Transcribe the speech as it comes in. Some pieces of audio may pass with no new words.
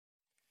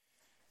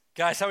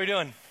Guys, how we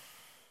doing?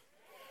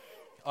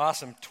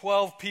 Awesome.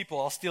 12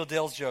 people. I'll steal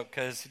Dale's joke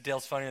because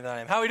Dale's funnier than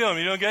I am. How we doing?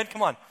 You doing good?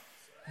 Come on.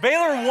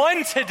 Baylor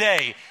won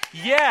today.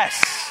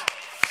 Yes.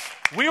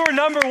 We were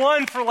number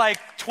one for like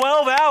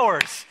 12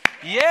 hours.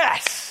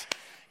 Yes.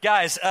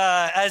 Guys,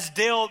 as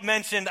Dale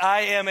mentioned,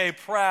 I am a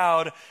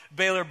proud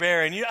Baylor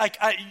Bear. And you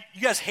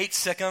guys hate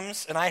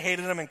Sickums, and I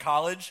hated them in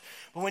college.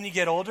 But when you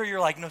get older,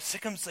 you're like, no,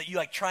 Sickums, you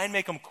like try and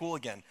make them cool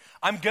again.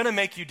 I'm going to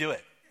make you do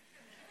it.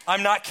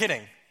 I'm not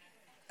kidding.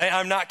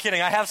 I'm not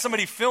kidding. I have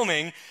somebody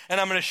filming, and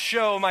I'm going to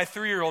show my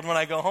 3-year-old when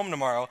I go home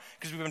tomorrow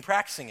because we've been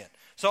practicing it.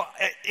 So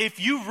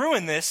if you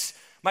ruin this,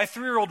 my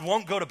 3-year-old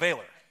won't go to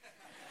Baylor.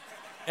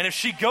 And if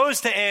she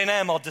goes to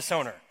A&M, I'll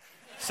disown her.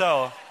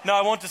 So, no,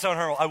 I won't disown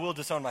her. I will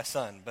disown my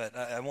son, but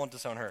I won't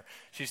disown her.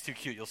 She's too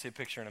cute. You'll see a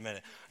picture in a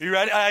minute. Are you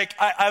ready?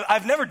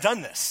 I've never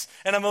done this,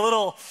 and I'm a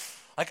little,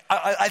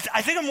 I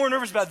think I'm more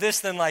nervous about this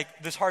than,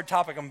 this hard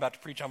topic I'm about to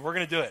preach on. We're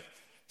going to do it.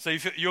 So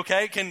you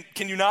okay?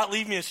 Can you not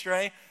lead me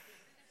astray?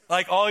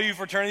 Like all you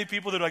fraternity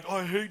people that are like, oh,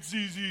 I hate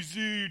ZZZ,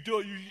 you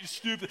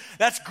stupid.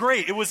 That's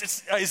great.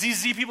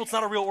 ZZZ people, it's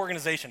not a real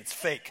organization. It's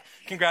fake.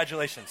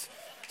 Congratulations.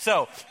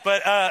 So,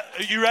 but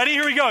you ready?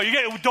 Here we go.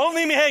 Don't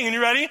leave me hanging.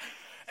 You ready?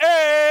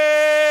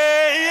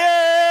 Hey,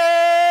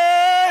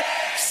 yeah!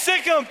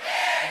 Sick 'em.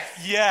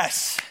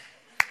 Yes.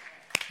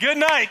 Good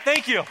night.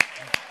 Thank you.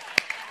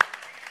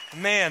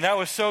 Man, that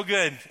was so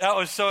good.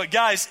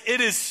 Guys,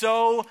 it is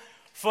so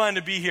fun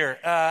to be here.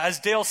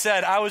 As Dale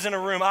said, I was in a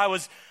room. I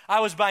was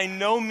by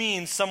no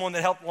means someone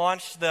that helped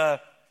launch the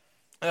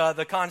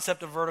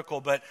concept of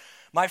Vertical, but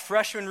my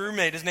freshman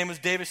roommate, his name was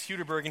Davis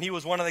Huderberg, and he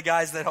was one of the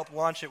guys that helped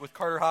launch it with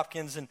Carter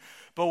Hopkins and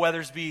Bo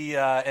Weathersby,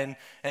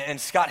 and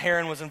Scott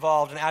Heron was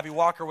involved, and Abby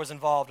Walker was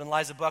involved, and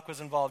Liza Buck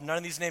was involved. None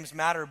of these names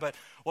matter, but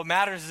what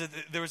matters is that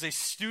there was a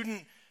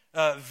student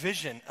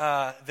vision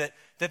that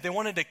they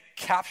wanted to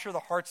capture the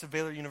hearts of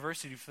Baylor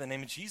University for the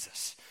name of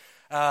Jesus.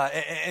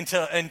 And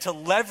to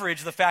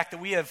leverage the fact that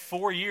we have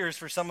 4 years,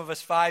 for some of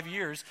us 5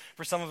 years,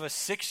 for some of us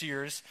 6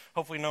 years,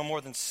 hopefully no more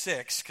than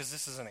 6, because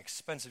this is an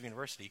expensive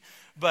university,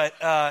 but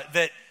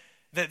that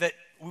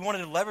we wanted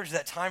to leverage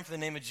that time for the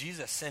name of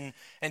Jesus. And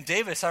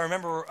Davis, I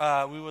remember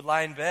we would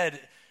lie in bed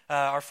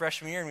our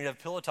freshman year, and we'd have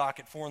pillow talk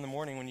at 4 in the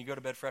morning when you go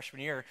to bed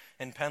freshman year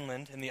in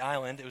Penland, in the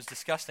island. It was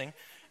disgusting.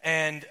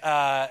 And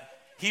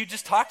he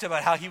just talked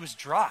about how he was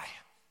dry.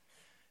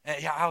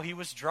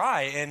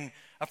 And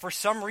for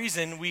some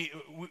reason,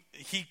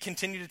 he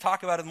continued to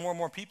talk about it with more and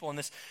more people, and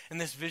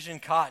this vision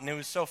caught, and it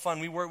was so fun.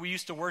 We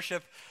used to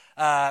worship.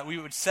 We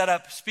would set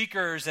up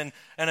speakers and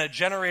a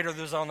generator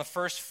that was on the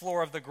first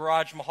floor of the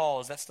Garage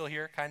Mahal. Is that still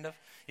here, kind of?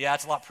 Yeah,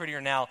 it's a lot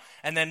prettier now.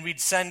 And then we'd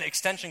send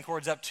extension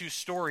cords up 2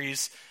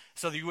 stories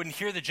so that you wouldn't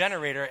hear the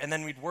generator, and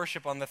then we'd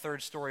worship on the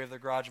 3rd story of the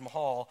Garage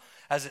Mahal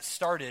as it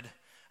started.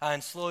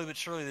 And slowly but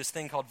surely, this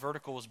thing called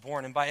Vertical was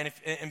born. And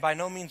by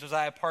no means was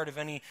I a part of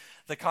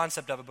the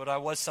concept of it, but I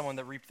was someone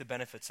that reaped the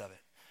benefits of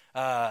it.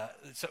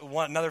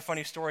 Another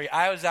funny story,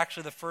 I was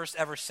actually the first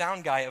ever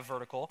sound guy of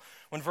Vertical.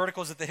 When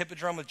Vertical was at the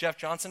Hippodrome with Jeff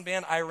Johnson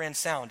Band, I ran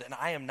sound, and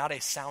I am not a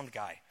sound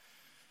guy.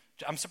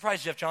 I'm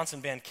surprised Jeff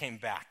Johnson Band came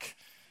back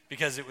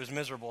because it was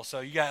miserable.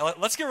 So you guys,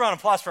 let's give a round of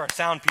applause for our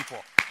sound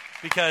people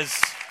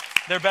because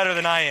they're better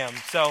than I am.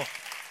 So,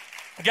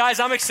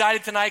 guys, I'm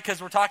excited tonight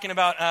because we're talking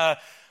about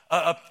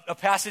a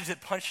passage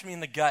that punched me in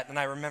the gut, and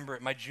I remember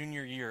it my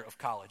junior year of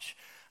college.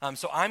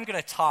 So I'm going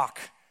to talk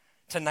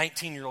to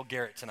 19-year-old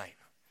Garrett tonight.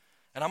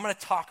 And I'm going to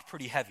talk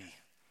pretty heavy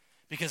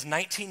because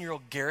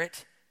 19-year-old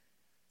Garrett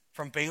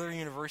from Baylor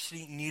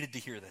University needed to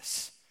hear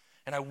this.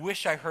 And I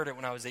wish I heard it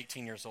when I was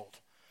 18 years old.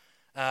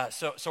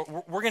 So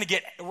we're going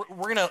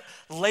to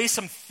lay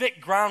some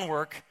thick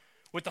groundwork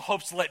with the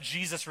hopes to let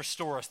Jesus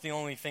restore us, the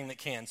only thing that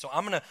can. So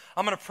I'm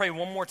gonna pray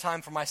one more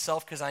time for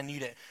myself because I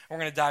need it. We're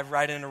gonna dive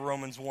right into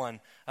Romans 1.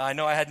 I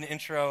know I had an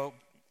intro.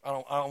 I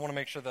want to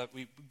make sure that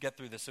we get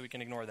through this so we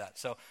can ignore that.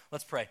 So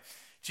let's pray.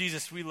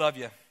 Jesus, we love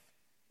you,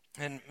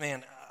 and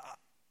man,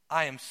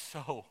 I am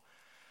so.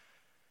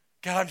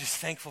 God, I'm just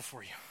thankful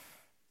for you.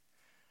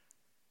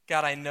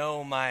 God, I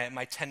know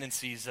my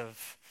tendencies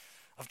of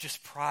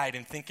just pride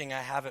and thinking I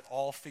have it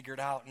all figured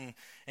out.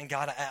 And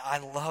God, I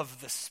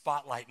love the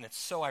spotlight, and it's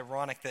so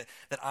ironic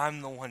that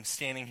I'm the one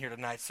standing here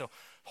tonight. So,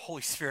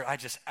 Holy Spirit, I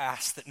just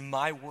ask that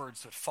my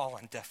words would fall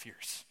on deaf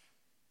ears.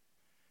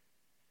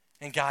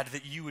 And God,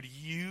 that you would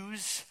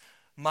use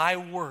my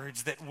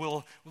words that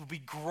will be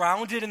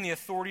grounded in the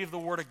authority of the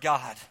Word of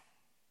God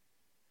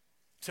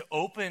to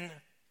open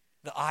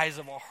the eyes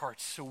of our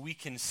hearts so we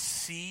can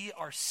see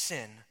our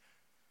sin,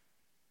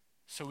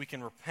 so we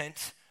can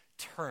repent,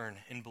 turn,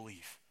 and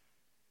believe.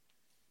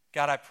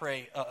 God, I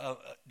pray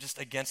just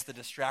against the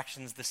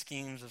distractions, the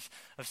schemes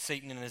of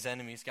Satan and his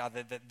enemies, God,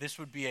 that this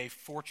would be a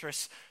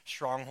fortress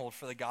stronghold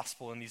for the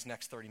gospel in these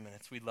next 30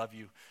 minutes. We love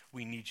you.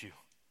 We need you.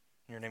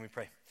 In your name we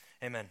pray.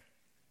 Amen.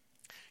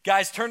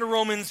 Guys, turn to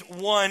Romans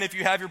 1 if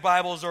you have your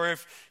Bibles, or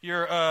if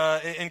you're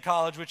in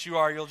college, which you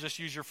are, you'll just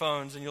use your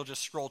phones and you'll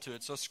just scroll to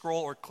it. So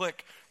scroll or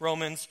click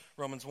Romans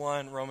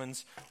 1, and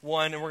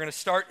we're going to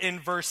start in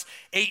verse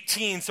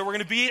 18. So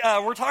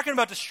we're talking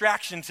about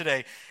distraction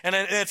today, and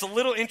it's a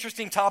little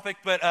interesting topic,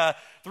 but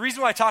the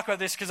reason why I talk about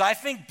this, because I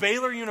think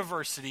Baylor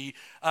University,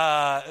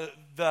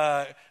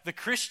 the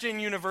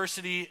Christian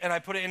university, and I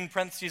put it in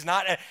parentheses,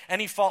 not at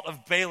any fault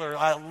of Baylor.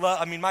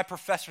 My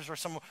professors were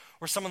some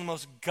of the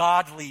most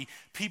godly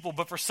people,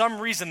 but for some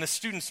reason the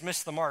students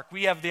miss the mark.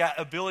 We have the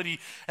ability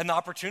and the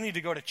opportunity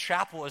to go to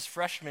chapel as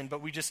freshmen,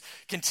 but we just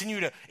continue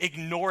to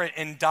ignore it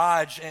and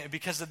dodge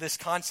because of this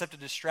concept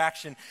of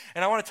distraction.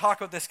 And I want to talk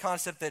about this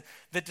concept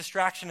that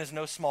distraction is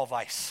no small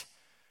vice.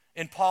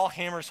 And Paul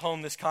hammers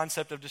home this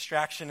concept of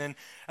distraction, and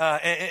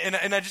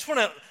I just want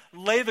to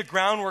lay the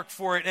groundwork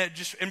for it.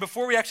 And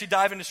before we actually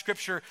dive into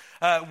Scripture,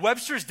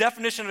 Webster's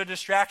definition of a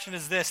distraction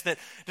is this: that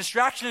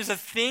distraction is a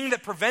thing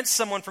that prevents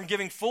someone from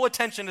giving full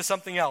attention to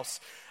something else,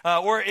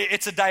 or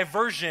it's a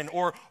diversion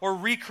or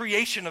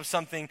recreation of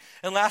something.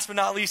 And last but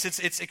not least,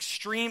 it's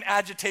extreme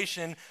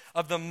agitation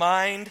of the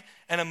mind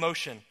and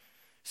emotion.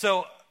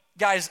 So,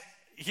 guys,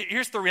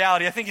 here's the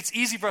reality. I think it's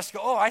easy for us to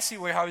go, I see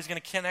how he's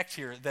going to connect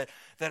here, that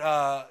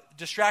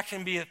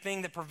distraction be a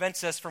thing that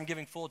prevents us from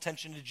giving full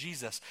attention to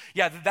Jesus.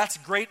 Yeah, that's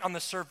great on the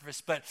surface,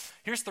 but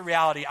here's the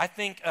reality. I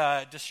think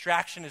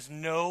distraction is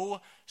no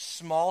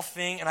small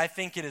thing, and I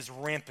think it is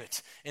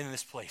rampant in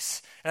this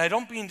place. And I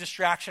don't mean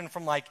distraction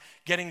from like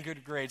getting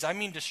good grades. I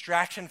mean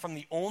distraction from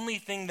the only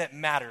thing that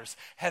matters,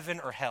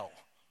 heaven or hell.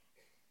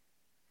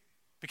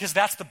 Because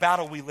that's the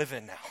battle we live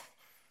in now.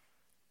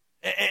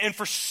 And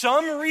for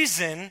some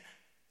reason,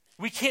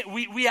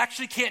 we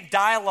actually can't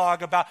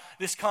dialogue about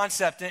this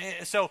concept.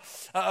 So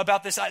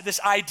about this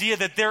idea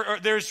that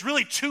there's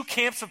really two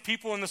camps of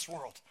people in this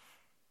world.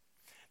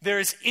 There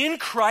is in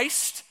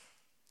Christ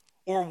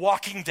or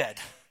walking dead.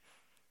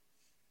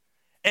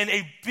 And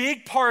a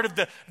big part of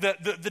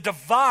the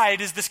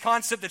divide is this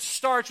concept that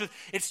starts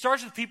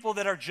with people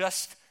that are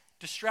just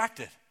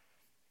distracted.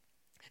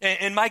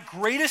 And my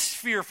greatest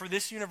fear for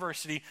this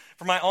university,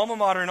 for my alma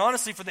mater, and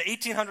honestly for the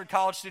 1,800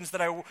 college students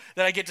that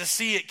I get to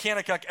see at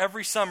Kanakuk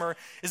every summer,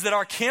 is that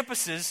our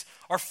campuses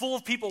are full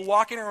of people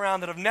walking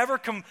around that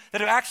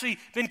have actually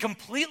been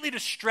completely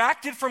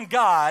distracted from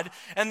God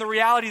and the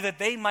reality that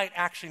they might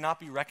actually not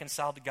be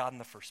reconciled to God in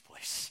the first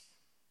place.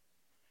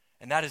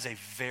 And that is a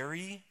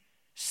very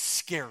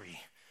scary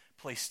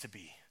place to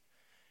be.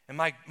 And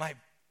my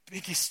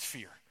biggest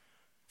fear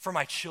for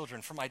my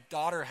children, for my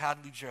daughter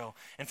Hadley Jo,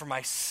 and for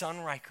my son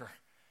Riker,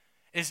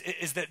 is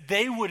that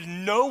they would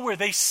know where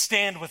they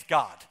stand with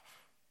God.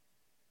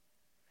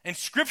 And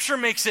Scripture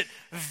makes it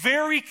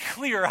very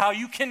clear how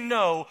you can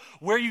know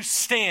where you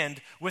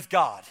stand with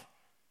God.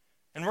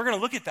 And we're going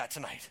to look at that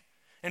tonight.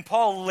 And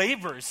Paul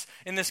labors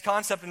in this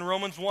concept in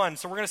Romans 1.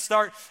 So we're going to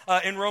start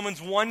in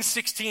Romans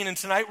 1:16, and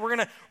tonight we're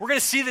going to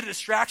see that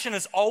distraction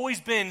has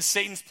always been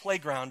Satan's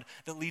playground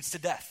that leads to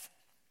death.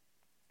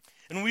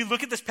 And when we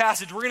look at this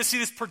passage, we're going to see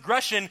this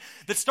progression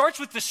that starts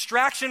with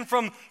distraction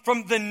from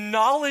the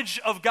knowledge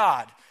of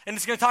God. And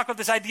it's going to talk about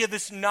this idea of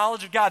this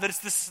knowledge of God, that it's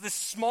this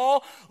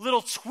small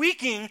little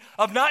tweaking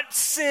of not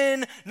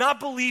sin, not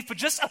belief, but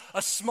just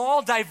a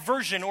small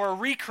diversion or a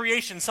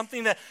recreation,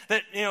 something that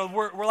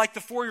we're like the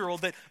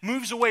 4-year-old that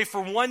moves away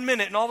for 1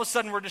 minute and all of a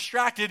sudden we're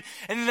distracted.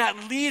 And then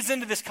that leads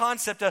into this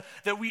concept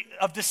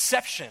of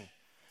deception.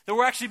 That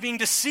we're actually being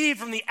deceived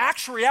from the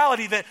actual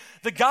reality that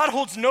God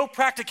holds no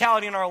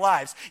practicality in our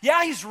lives.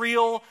 Yeah, he's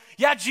real.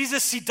 Yeah,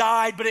 Jesus, he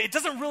died, but it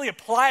doesn't really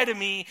apply to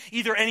me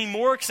either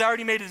anymore because I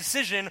already made a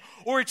decision,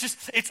 or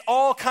it's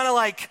all kind of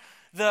like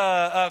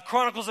the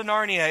Chronicles of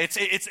Narnia.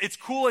 It's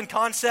cool in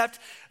concept,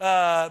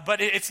 but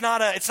it's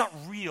not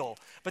real.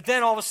 But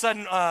then all of a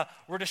sudden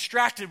we're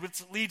distracted,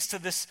 which leads to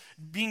this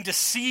being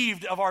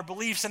deceived of our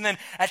beliefs. And then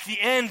at the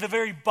end, the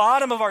very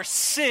bottom of our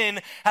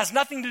sin has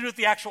nothing to do with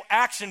the actual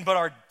action, but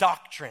our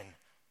doctrine.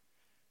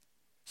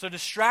 So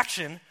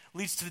distraction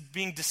leads to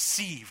being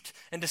deceived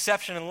and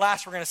deception. And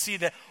last, we're going to see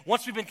that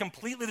once we've been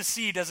completely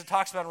deceived, as it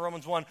talks about in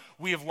Romans 1,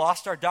 we have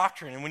lost our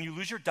doctrine. And when you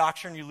lose your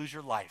doctrine, you lose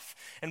your life.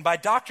 And by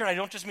doctrine, I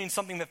don't just mean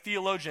something that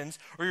theologians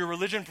or your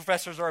religion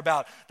professors are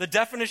about. The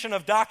definition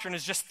of doctrine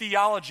is just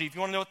theology. If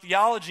you want to know what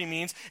theology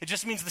means, it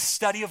just means the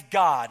study of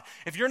God.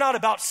 If you're not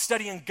about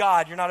studying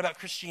God, you're not about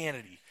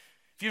Christianity.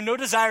 If you have no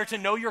desire to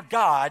know your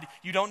God,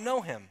 you don't know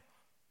him.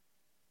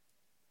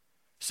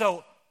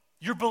 So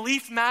your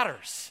belief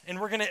matters, and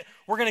we're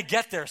gonna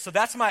get there. So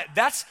that's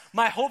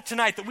my hope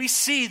tonight, that we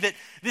see that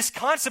this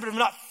concept of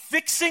not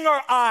fixing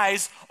our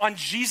eyes on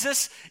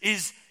Jesus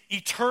is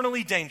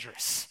eternally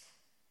dangerous.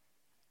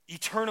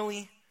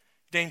 Eternally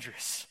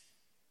dangerous.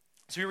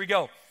 So here we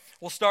go.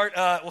 We'll start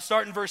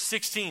in verse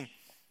 16.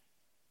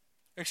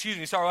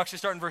 We'll actually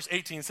start in verse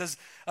 18. It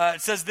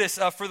says this: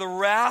 for the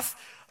wrath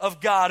of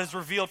God is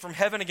revealed from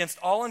heaven against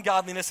all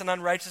ungodliness and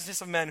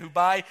unrighteousness of men who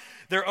by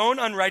their own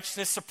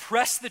unrighteousness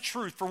suppress the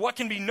truth. For what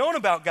can be known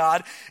about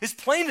God is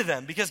plain to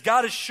them, because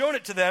God has shown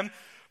it to them.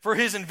 For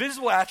his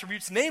invisible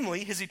attributes,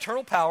 namely his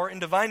eternal power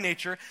and divine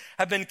nature,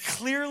 have been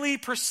clearly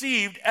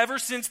perceived ever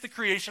since the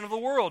creation of the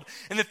world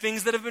and the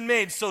things that have been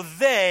made. So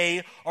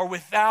they are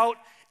without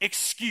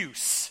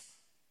excuse.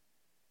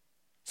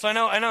 So I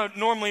know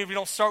normally we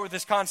don't start with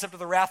this concept of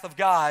the wrath of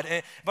God,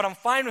 but I'm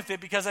fine with it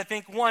because I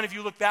think, one, if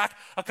you look back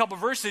a couple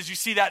verses, you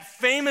see that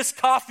famous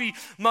coffee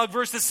mug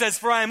verse that says,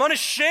 "For I am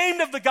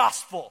unashamed of the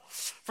gospel,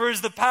 for it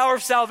is the power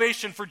of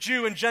salvation for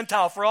Jew and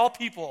Gentile, for all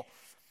people."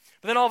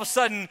 But then all of a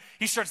sudden,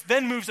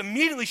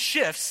 immediately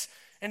shifts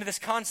into this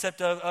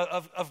concept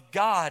of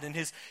God and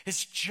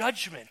his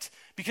judgment.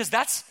 Because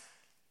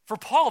for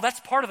Paul, that's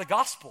part of the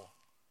gospel.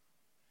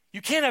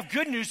 You can't have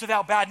good news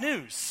without bad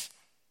news.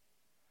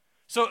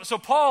 So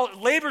Paul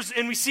labors,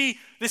 and we see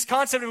this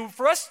concept.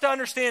 For us to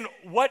understand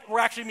what we're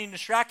actually being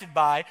distracted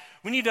by,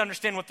 we need to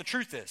understand what the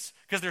truth is.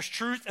 Because there's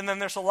truth and then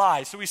there's a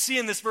lie. So we see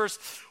in this verse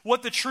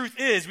what the truth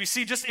is. We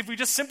see if we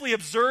just simply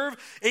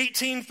observe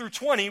 18 through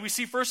 20, we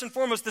see first and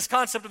foremost this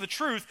concept of the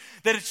truth,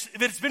 that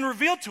it's been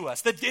revealed to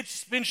us, that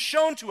it's been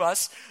shown to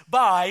us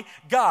by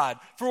God.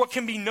 For what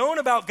can be known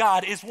about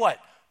God is what?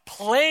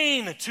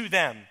 Plain to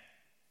them.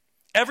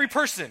 Every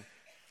person.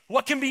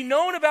 What can be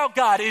known about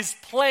God is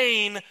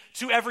plain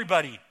to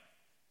everybody.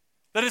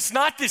 That it's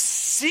not this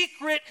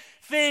secret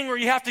thing where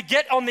you have to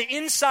get on the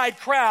inside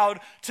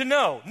crowd to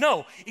know.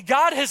 No,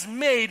 God has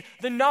made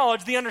the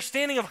knowledge, the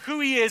understanding of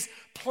who he is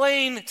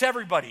plain to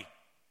everybody.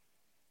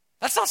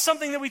 That's not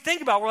something that we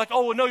think about. We're like,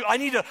 oh, no, I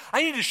need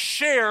to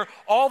share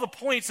all the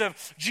points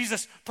of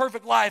Jesus'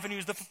 perfect life, and he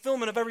was the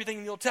fulfillment of everything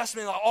in the Old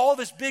Testament, like all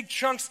this big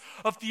chunks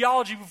of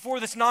theology before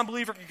this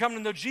non-believer can come to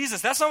know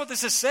Jesus. That's not what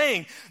this is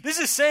saying. This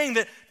is saying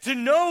that to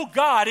know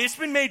God, it's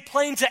been made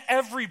plain to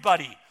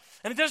everybody.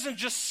 And it doesn't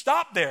just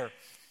stop there.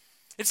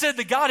 It said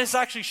that God has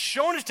actually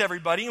shown it to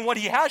everybody, and what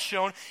he has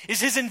shown is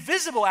his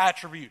invisible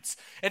attributes.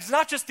 It's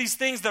not just these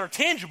things that are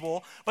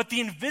tangible, but the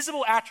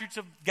invisible attributes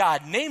of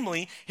God,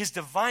 namely his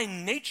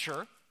divine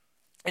nature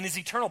and his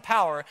eternal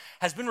power,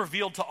 has been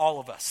revealed to all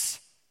of us.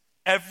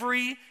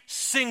 Every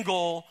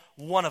single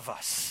one of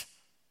us.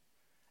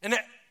 And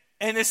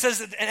it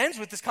says, it ends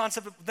with this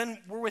concept of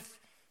then we're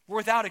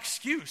without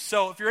excuse.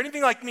 So if you're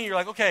anything like me, you're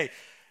like, okay,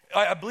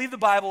 I believe the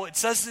Bible, it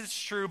says it's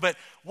true, but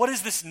what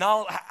is this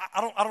knowledge?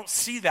 I don't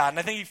see that. And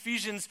I think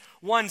Ephesians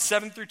 1,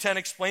 7 through 10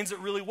 explains it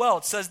really well.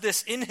 It says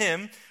this, "In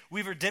him we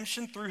have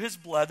redemption through his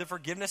blood, the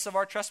forgiveness of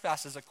our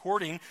trespasses,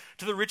 according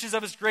to the riches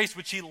of his grace,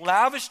 which he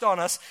lavished on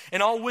us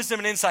in all wisdom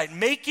and insight,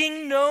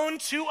 making known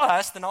to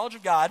us," the knowledge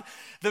of God,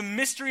 "the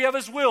mystery of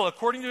his will,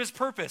 according to his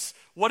purpose."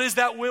 What is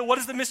that will? What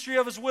is the mystery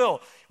of his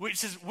will?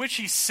 Which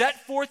he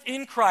set forth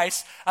in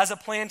Christ as a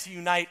plan to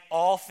unite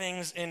all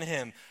things in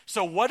him.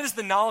 So what is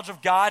the knowledge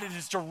of God? It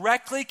is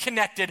directly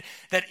connected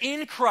that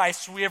in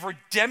Christ we have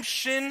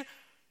redemption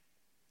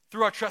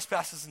through our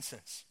trespasses and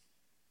sins.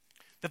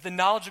 That the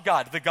knowledge of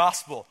God, the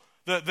gospel,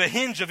 the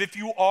hinge of if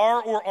you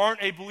are or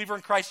aren't a believer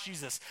in Christ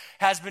Jesus,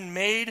 has been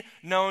made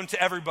known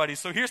to everybody.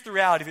 So here's the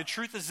reality. The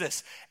truth is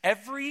this.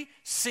 Every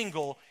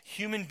single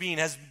human being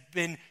has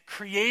been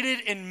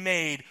created and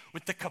made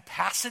with the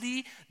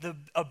capacity, the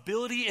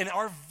ability in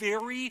our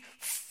very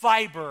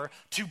fiber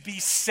to be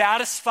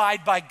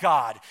satisfied by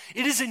God.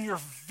 It is in your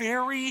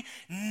very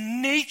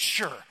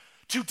nature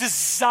to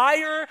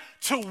desire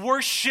to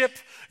worship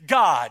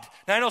God.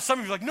 Now I know some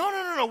of you are like,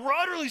 no, we're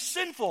utterly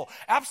sinful.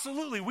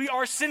 Absolutely, we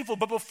are sinful.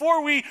 But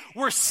before we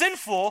were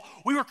sinful,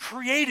 we were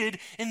created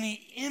in the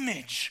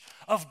image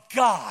of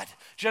God.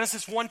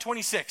 Genesis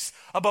 1:26.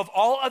 Above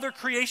all other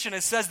creation,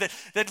 it says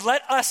that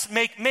let us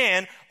make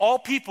man, all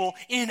people,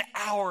 in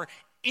our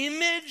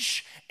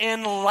image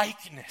and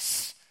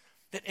likeness.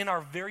 That in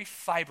our very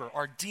fiber,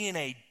 our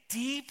DNA,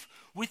 deep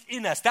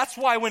within us. That's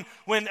why when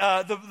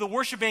the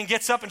worship band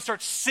gets up and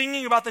starts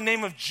singing about the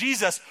name of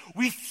Jesus,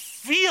 we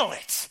feel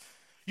it.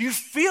 You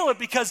feel it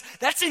because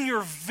that's in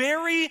your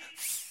very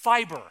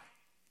fiber.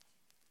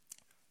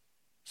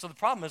 So the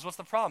problem is, what's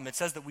the problem? It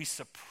says that we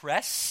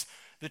suppress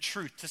the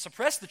truth. To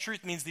suppress the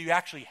truth means that you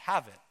actually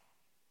have it.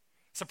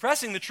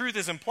 Suppressing the truth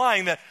is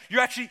implying that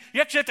you actually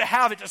have to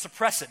have it to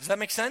suppress it. Does that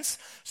make sense?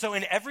 So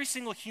in every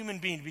single human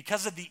being,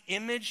 because of the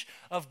image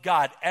of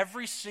God,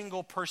 every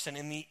single person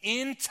in the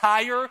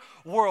entire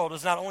world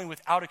is not only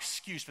without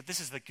excuse, but this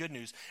is the good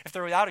news. If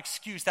they're without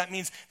excuse, that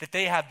means that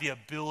they have the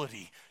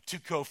ability to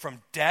go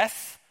from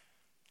death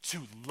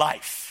to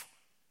life.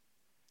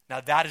 Now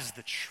that is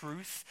the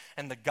truth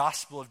and the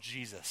gospel of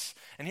Jesus.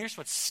 And here's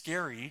what's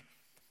scary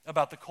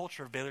about the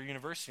culture of Baylor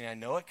University. I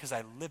know it because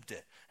I lived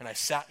it and I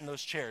sat in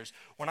those chairs.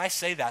 When I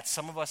say that,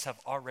 some of us have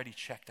already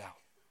checked out.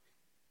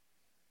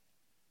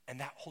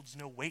 And that holds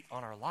no weight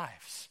on our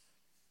lives.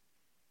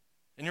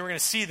 And you're going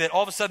to see that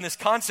all of a sudden this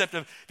concept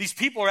of these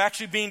people are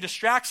actually being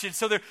distracted.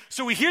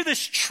 So we hear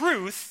this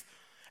truth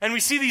and we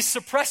see these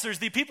suppressors,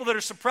 the people that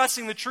are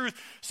suppressing the truth.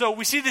 So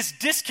we see this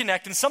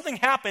disconnect and something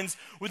happens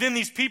within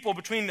these people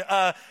between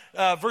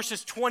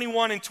verses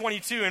 21 and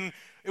 22. And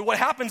what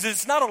happens is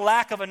it's not a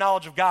lack of a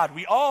knowledge of God.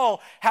 We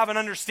all have an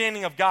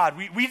understanding of God.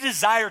 We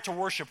desire to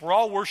worship. We're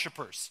all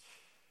worshipers.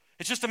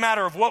 It's just a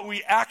matter of what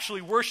we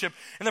actually worship.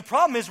 And the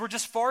problem is we're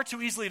just far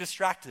too easily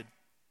distracted.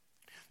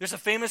 There's a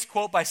famous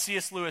quote by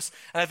C.S. Lewis,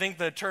 and I think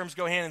the terms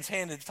go hand in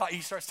hand.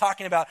 He starts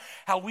talking about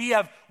how we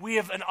have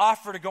an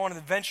offer to go on an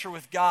adventure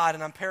with God,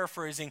 and I'm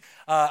paraphrasing,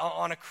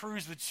 on a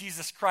cruise with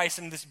Jesus Christ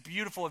in this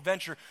beautiful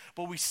adventure,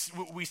 but we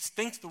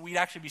think that we'd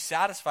actually be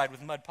satisfied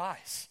with mud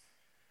pies.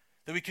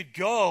 That we could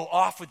go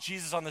off with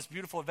Jesus on this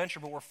beautiful adventure,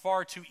 but we're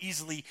far too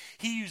easily,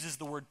 he uses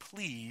the word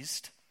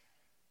pleased,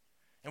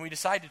 and we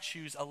decide to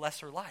choose a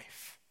lesser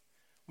life.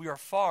 We are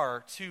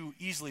far too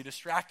easily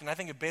distracted. And I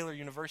think at Baylor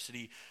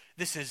University,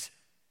 this is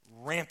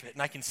rampant,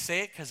 and I can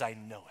say it because I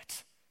know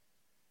it.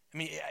 I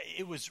mean,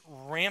 it was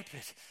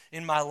rampant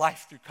in my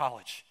life through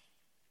college.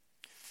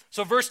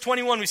 So verse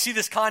 21, we see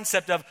this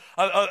concept of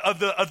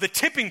the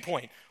tipping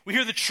point. We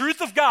hear the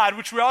truth of God,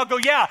 which we all go,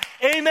 yeah,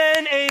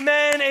 amen,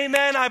 amen,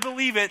 amen, I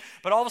believe it.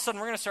 But all of a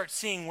sudden, we're going to start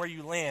seeing where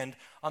you land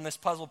on this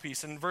puzzle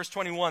piece. And in verse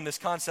 21, this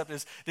concept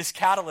is this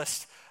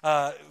catalyst,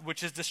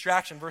 which is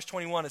distraction. Verse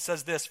 21, it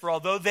says this, for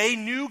although they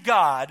knew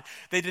God,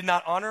 they did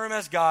not honor him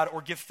as God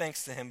or give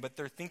thanks to him, but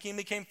their thinking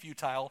became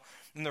futile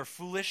and their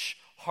foolish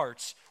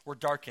hearts were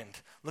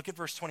darkened. Look at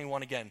verse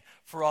 21 again.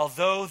 For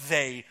although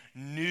they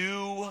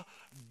knew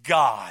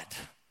God.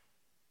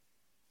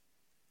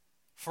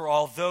 For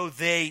although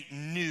they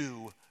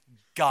knew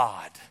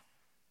God.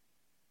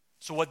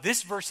 So what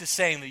this verse is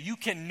saying, that you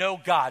can know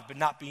God but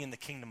not be in the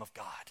kingdom of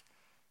God.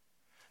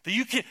 That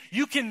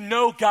you can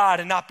know God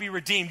and not be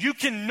redeemed. You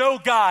can know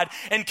God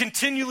and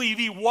continually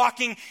be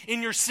walking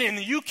in your sin.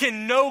 That you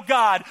can know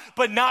God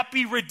but not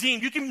be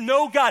redeemed. You can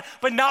know God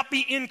but not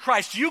be in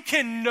Christ. You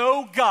can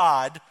know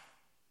God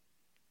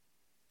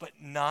but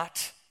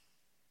not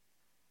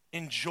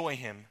enjoy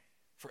him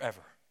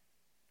forever.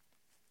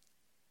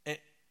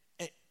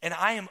 And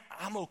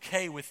I'm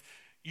okay with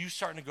you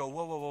starting to go,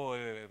 whoa,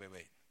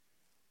 wait.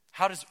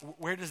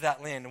 Where does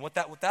that land? And what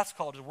that's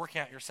called is working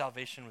out your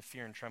salvation with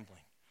fear and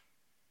trembling.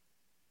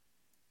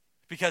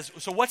 Because,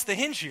 so what's the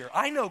hinge here?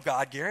 I know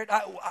God, Garrett.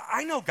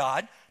 I know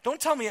God.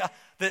 Don't tell me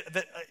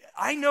that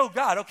I know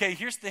God. Okay,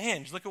 here's the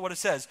hinge. Look at what it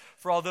says.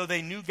 For although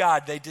they knew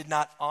God, they did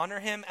not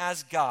honor him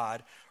as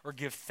God or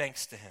give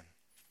thanks to him.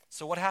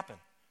 So what happened?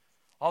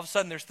 All of a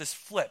sudden, there's this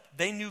flip.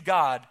 They knew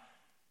God,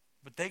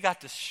 but they got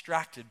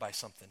distracted by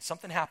something.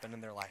 Something happened in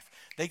their life.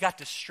 They got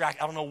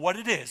distracted. I don't know what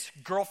it is.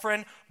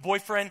 Girlfriend,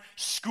 boyfriend,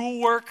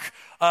 schoolwork,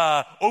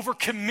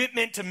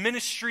 overcommitment to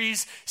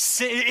ministries.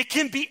 It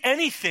can be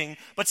anything,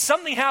 but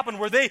something happened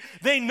where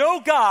they know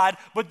God,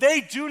 but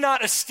they do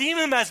not esteem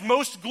him as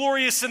most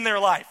glorious in their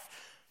life.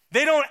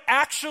 They don't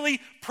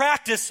actually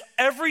practice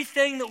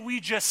everything that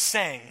we just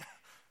sang.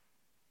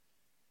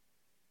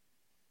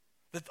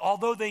 That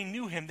although they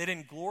knew him, they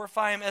didn't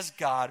glorify him as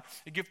God,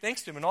 they give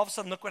thanks to him. And all of a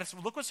sudden, look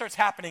what starts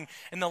happening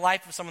in the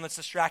life of someone that's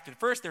distracted.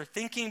 First, their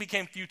thinking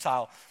became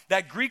futile.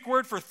 That Greek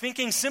word for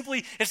thinking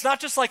simply, it's not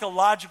just like a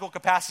logical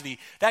capacity.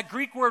 That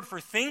Greek word for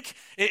think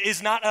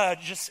is not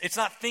it's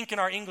not think in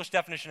our English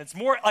definition. It's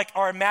more like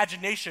our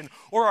imagination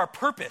or our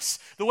purpose.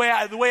 The way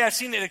I've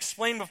seen it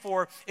explained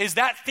before is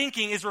that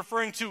thinking is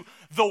referring to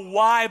the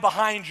why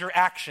behind your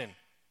action.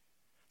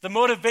 The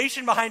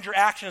motivation behind your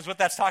action is what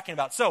that's talking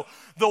about. So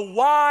the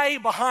why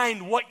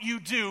behind what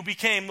you do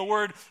became the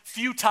word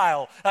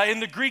futile. In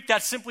the Greek,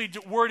 that simply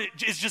word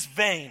is just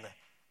vain.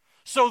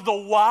 So the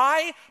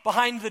why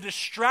behind the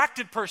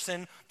distracted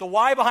person, the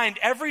why behind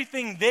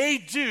everything they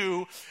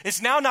do is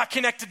now not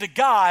connected to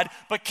God,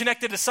 but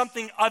connected to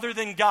something other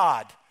than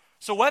God.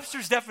 So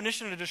Webster's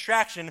definition of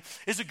distraction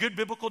is a good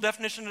biblical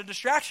definition of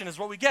distraction is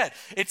what we get.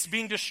 It's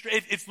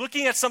it's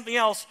looking at something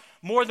else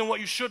more than what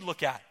you should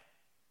look at.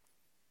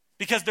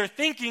 Because their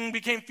thinking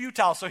became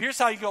futile. So here's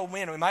how you go,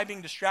 man, am I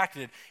being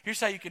distracted?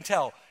 Here's how you can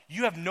tell.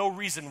 You have no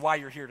reason why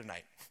you're here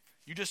tonight.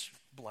 You just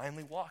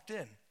blindly walked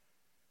in.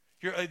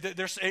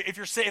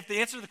 If the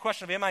answer to the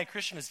question of am I a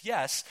Christian is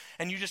yes,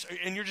 and you're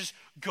just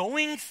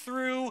going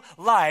through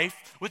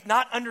life with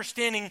not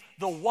understanding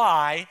the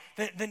why,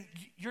 then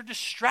you're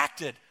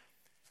distracted.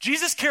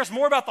 Jesus cares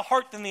more about the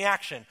heart than the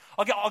action.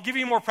 I'll give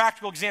you a more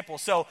practical example.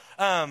 So,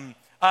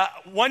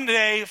 one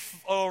day,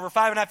 over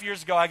 5.5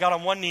 years ago, I got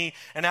on one knee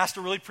and asked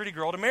a really pretty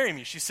girl to marry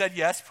me. She said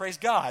yes, praise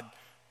God.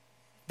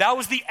 That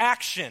was the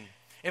action.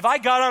 If I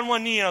got on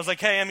one knee and I was like,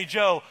 hey, Emmy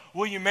Joe,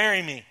 will you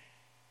marry me?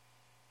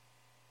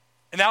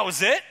 And that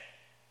was it?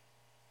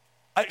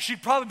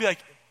 She'd probably be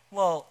like,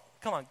 well,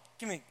 come on,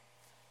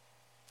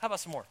 how about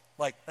some more?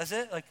 Like, that's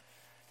it? Like,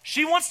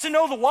 she wants to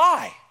know the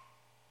why.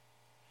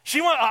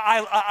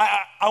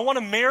 I want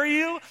to marry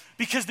you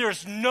because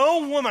there's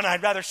no woman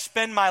I'd rather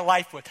spend my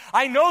life with.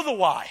 I know the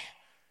why.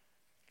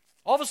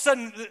 All of a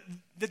sudden,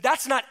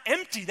 that's not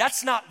empty.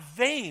 That's not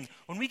vain.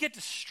 When we get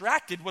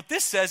distracted, what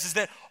this says is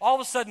that all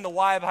of a sudden the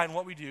why behind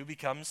what we do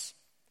becomes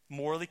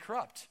morally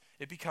corrupt.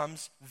 It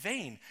becomes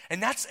vain.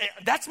 And that's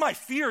my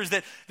fear is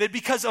that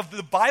because of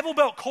the Bible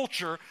Belt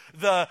culture,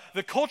 the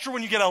culture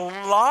when you get a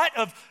lot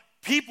of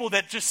people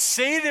that just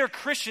say they're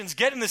Christians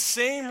get in the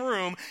same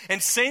room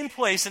and same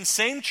place and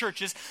same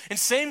churches and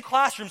same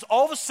classrooms,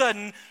 all of a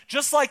sudden,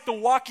 just like the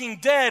Walking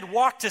Dead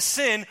walk to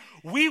sin,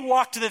 we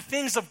walk to the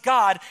things of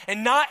God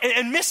and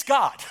miss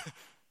God.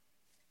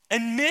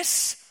 And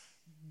miss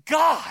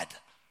God.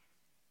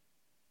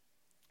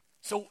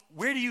 So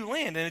where do you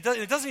land? And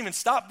it doesn't even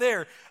stop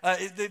there.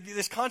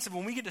 This concept,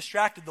 when we get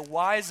distracted, the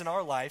whys in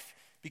our life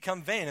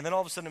become vain. And then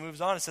all of a sudden it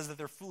moves on and says that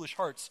their foolish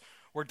hearts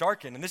were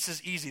darkened. And this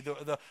is easy.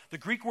 The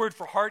Greek word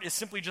for heart is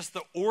simply just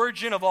the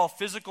origin of all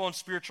physical and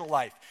spiritual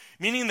life.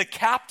 Meaning the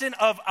captain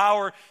of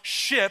our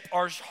ship,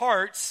 our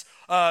hearts,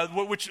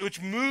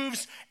 which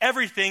moves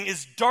everything,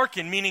 is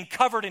darkened, meaning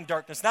covered in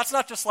darkness. That's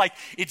not just like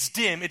it's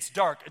dim, it's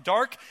dark.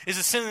 Dark is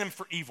a synonym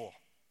for evil.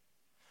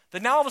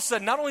 That now all of a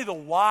sudden, not only the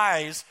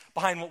whys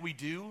behind what we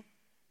do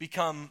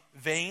become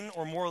vain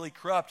or morally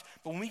corrupt,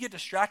 but when we get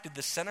distracted,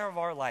 the center of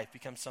our life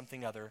becomes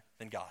something other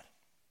than God.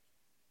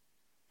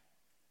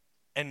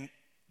 And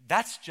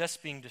that's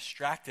just being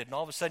distracted. And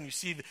all of a sudden, you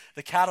see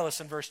the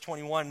catalyst in verse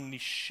 21, and he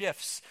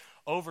shifts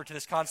over to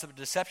this concept of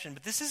deception.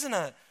 But this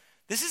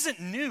isn't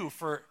new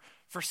for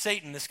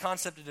Satan, this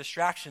concept of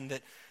distraction,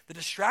 that the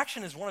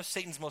distraction is one of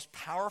Satan's most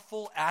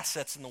powerful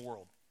assets in the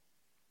world.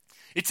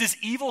 It's his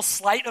evil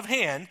sleight of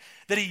hand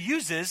that he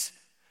uses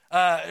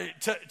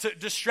to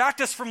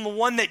distract us from the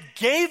one that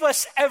gave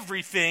us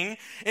everything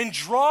and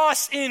draw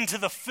us into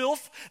the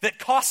filth that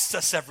costs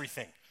us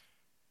everything.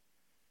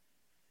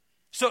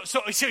 So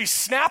he's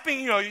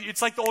snapping,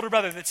 it's like the older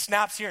brother that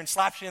snaps here and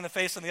slaps you in the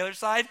face on the other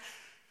side.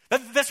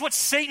 That's what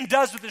Satan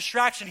does with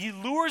distraction. He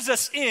lures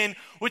us in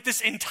with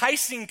this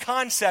enticing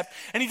concept,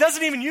 and he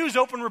doesn't even use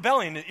open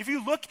rebellion. If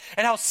you look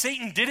at how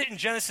Satan did it in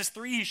Genesis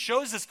 3, he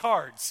shows his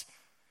cards.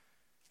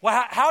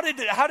 Well, how did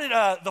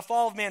the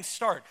fall of man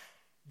start?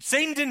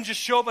 Satan didn't just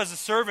show up as a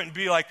servant and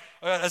be like,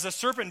 as a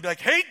serpent and be like,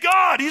 hey,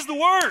 God, he's the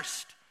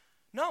worst.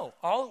 No,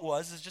 all it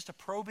was is just a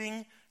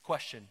probing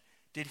question.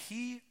 Did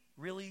he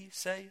really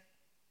say?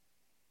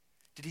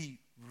 Did he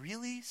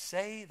really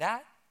say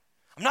that?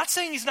 I'm not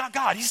saying he's not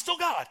God. He's still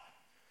God.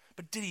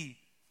 But did he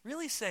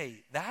really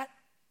say that?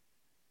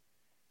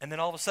 And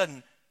then all of a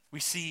sudden, we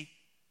see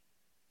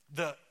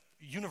the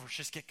universe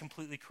just get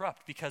completely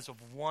corrupt because of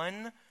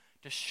one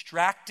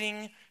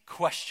distracting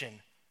question.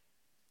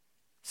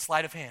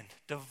 Sleight of hand.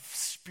 The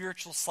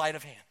spiritual sleight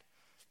of hand.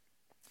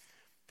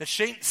 That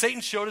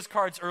Satan showed his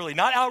cards early.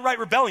 Not outright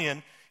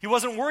rebellion. He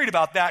wasn't worried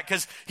about that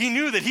because he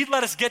knew that he'd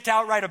let us get to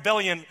outright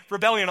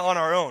rebellion on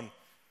our own.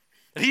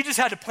 That he just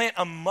had to plant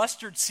a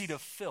mustard seed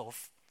of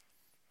filth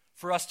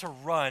for us to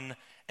run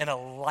in a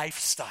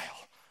lifestyle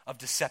of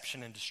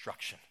deception and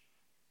destruction.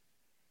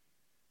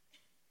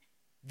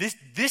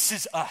 This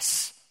is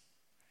us.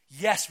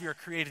 Yes, we are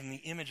created in the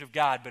image of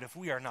God, but if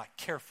we are not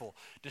careful,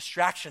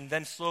 distraction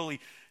then slowly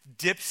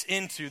dips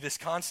into this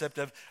concept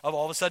of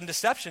all of a sudden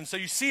deception. So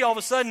you see all of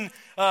a sudden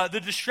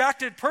the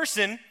distracted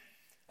person,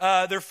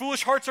 their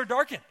foolish hearts are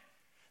darkened.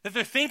 That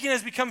their thinking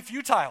has become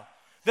futile.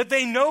 That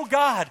they know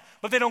God,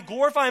 but they don't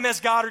glorify him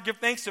as God or give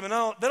thanks to him.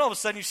 And then all of a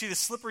sudden you see the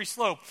slippery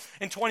slope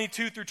in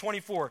 22 through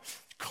 24.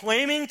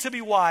 Claiming to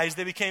be wise,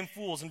 they became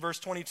fools in verse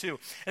 22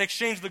 and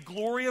exchanged the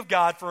glory of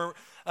God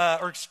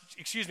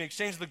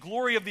exchanged the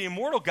glory of the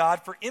immortal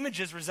God for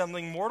images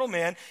resembling mortal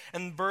man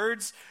and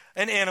birds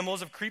and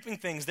animals of creeping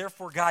things.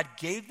 Therefore God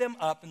gave them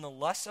up in the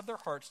lusts of their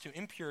hearts to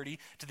impurity,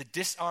 to the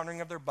dishonoring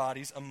of their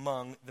bodies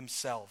among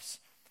themselves.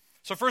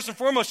 So first and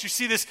foremost, you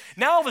see this.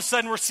 Now all of a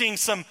sudden we're seeing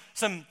some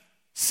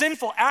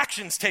sinful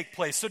actions take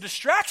place. So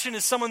distraction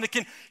is someone that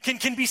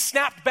can be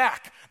snapped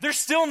back. They're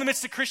still in the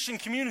midst of Christian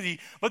community,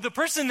 but the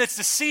person that's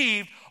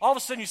deceived, all of a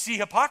sudden you see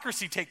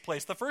hypocrisy take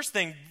place. The first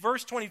thing,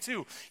 verse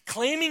 22,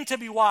 claiming to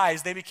be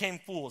wise, they became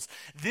fools.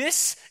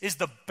 This is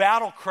the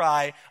battle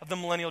cry of the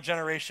millennial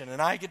generation,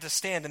 and I get to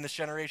stand in this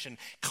generation.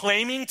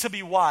 Claiming to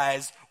be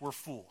wise, we're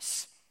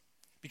fools.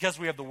 Because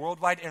we have the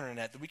worldwide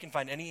internet, that we can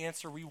find any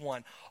answer we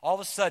want, all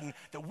of a sudden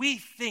that we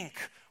think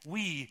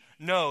we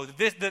know.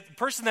 The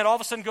person that all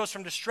of a sudden goes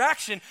from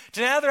distraction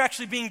to now they're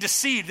actually being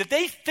deceived, that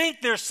they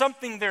think there's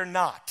something they're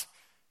not.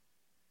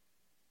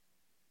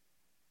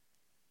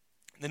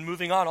 Then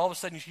moving on, all of a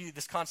sudden you see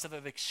this concept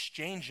of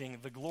exchanging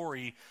the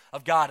glory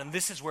of God. And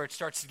this is where it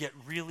starts to get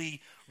really,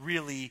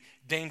 really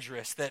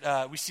dangerous.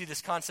 That we see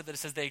this concept that it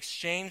says they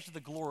exchanged the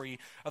glory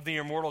of the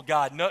immortal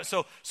God. No,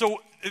 so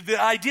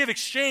the idea of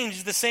exchange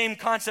is the same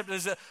concept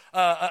as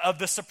of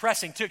the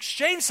suppressing. To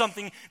exchange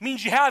something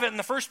means you have it in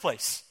the first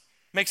place.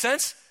 Make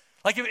sense?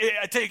 Like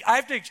I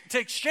have to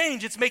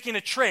exchange, it's making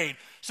a trade.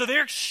 So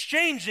they're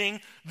exchanging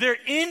their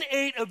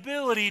innate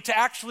ability to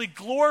actually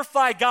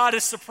glorify God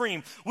as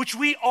supreme, which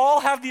we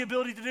all have the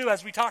ability to do,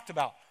 as we talked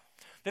about.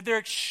 That they're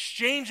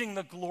exchanging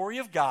the glory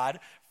of God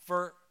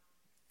for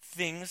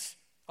things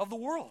of the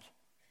world.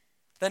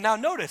 Then now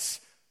notice,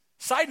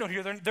 side note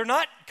here, they're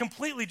not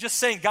completely just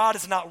saying God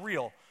is not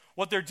real.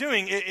 What they're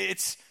doing,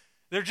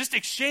 they're just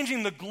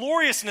exchanging the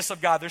gloriousness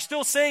of God. They're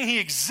still saying he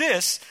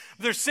exists,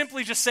 but they're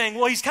simply just saying,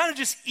 well, he's kind of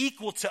just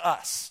equal to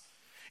us.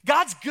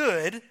 God's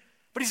good,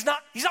 but he's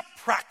not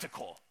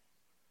practical.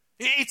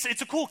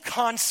 It's a cool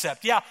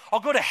concept. Yeah, I'll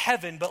go to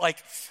heaven, but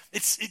like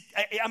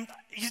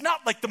he's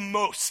not like the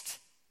most.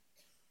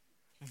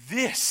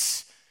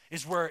 This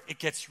is where it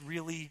gets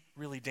really,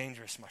 really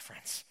dangerous, my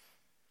friends.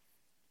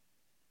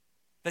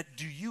 That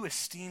do you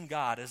esteem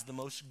God as the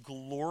most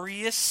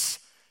glorious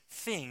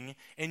thing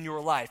in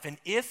your life? And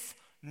if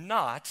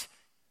not,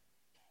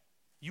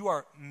 you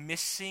are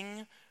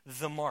missing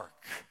the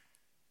mark.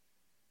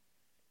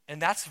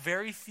 And that's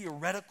very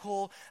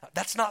theoretical.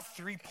 That's not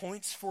 3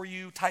 points for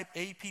you, type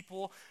A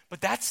people. But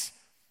that's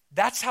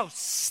how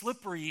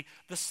slippery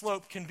the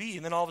slope can be.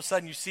 And then all of a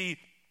sudden you see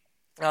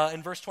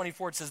in verse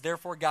 24, it says,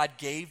 therefore God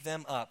gave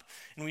them up.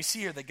 And we see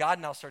here that God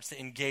now starts to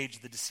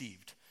engage the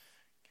deceived.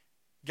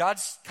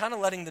 God's kind of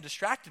letting the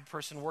distracted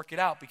person work it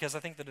out, because I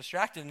think the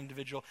distracted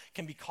individual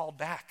can be called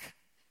back,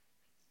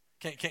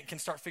 can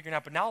start figuring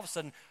out. But now all of a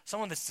sudden,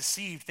 someone that's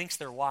deceived thinks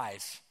they're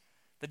wise.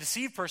 The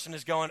deceived person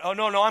is going, oh,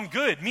 no, I'm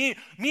good. Me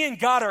and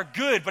God are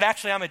good, but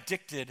actually I'm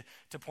addicted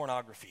to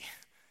pornography.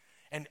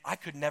 And I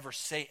could never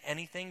say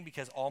anything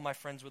because all my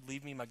friends would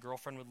leave me, my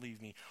girlfriend would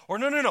leave me. Or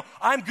no,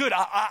 I'm good.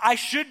 I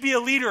should be a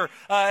leader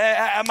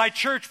at my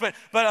church, but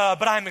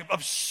I'm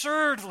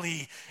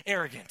absurdly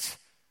arrogant.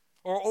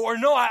 Or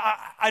no,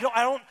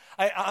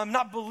 I'm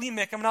not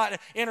bulimic, I'm not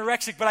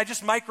anorexic, but I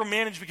just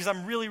micromanage because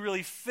I'm really,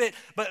 really fit.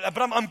 But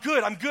I'm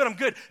good.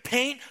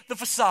 Paint the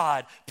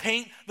facade.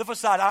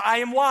 I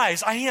am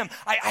wise. I am.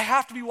 I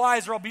have to be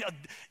wise or I'll be.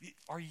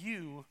 Are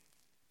you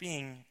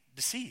being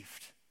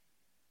deceived?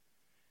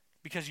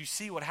 Because you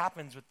see what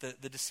happens with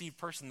the deceived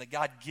person, that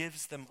God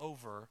gives them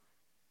over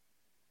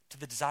to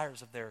the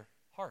desires of their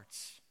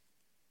hearts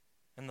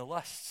and the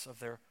lusts of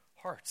their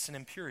hearts and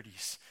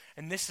impurities.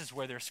 And this is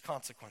where there's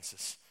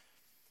consequences.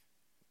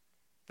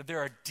 That there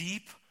are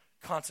deep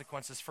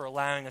consequences for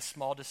allowing a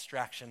small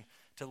distraction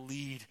to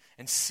lead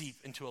and seep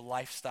into a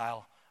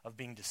lifestyle of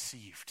being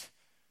deceived.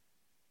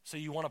 So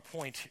you want a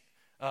point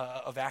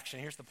of action.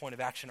 Here's the point of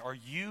action. Are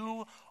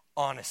you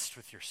honest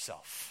with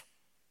yourself?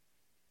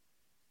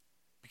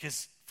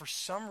 Because for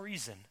some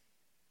reason,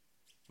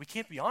 we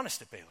can't be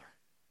honest at Baylor.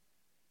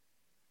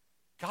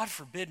 God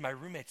forbid my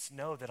roommates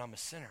know that I'm a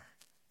sinner.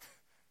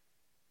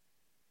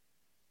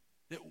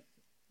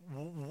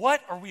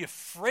 What are we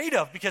afraid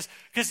of? Because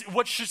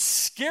what should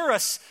scare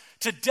us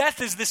to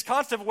death is this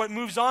concept of what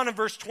moves on in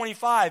verse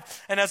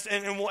 25. And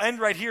we'll end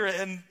right here.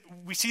 And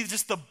we see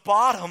just the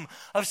bottom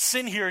of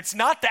sin here. It's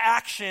not the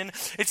action.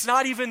 It's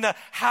not even the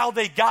how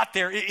they got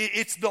there.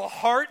 It's the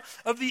heart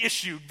of the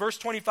issue. Verse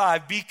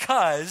 25,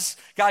 because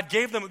God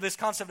gave them this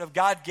concept of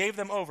God gave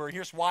them over. And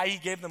here's why he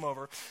gave them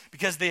over.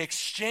 Because they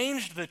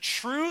exchanged the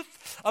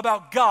truth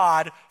about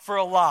God for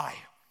a lie.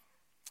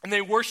 And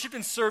they worshiped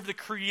and served the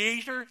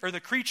creator or the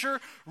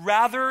creature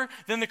rather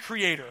than the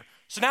creator.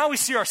 So now we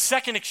see our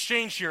second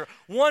exchange here.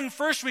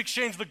 First we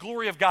exchanged the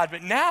glory of God,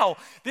 but now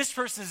this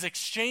person is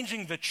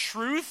exchanging the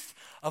truth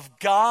of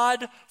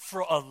God for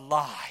a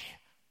lie.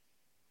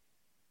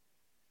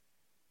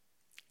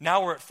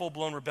 Now we're at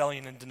full-blown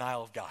rebellion and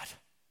denial of God.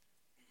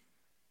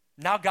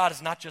 Now God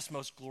is not just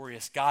most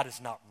glorious, God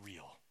is not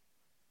real.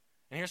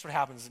 And here's what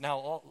happens.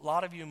 Now, a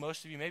lot of you,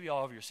 most of you, maybe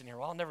all of you are sitting here,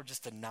 well, I'll never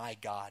just deny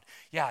God.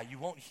 Yeah, you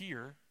won't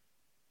hear.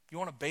 You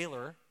want a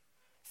Baylor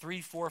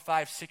 3, 4,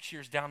 5, 6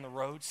 years down the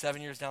road,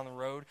 7 years down the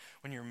road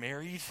when you're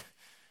married.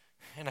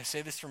 And I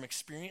say this from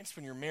experience.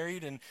 When you're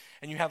married and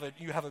you have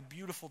a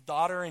beautiful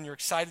daughter and you're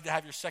excited to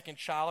have your second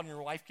child and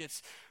your wife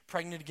gets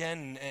pregnant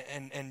again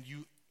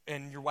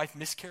and your wife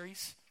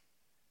miscarries.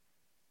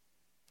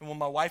 And when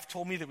my wife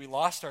told me that we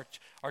lost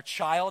our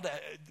child,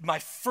 my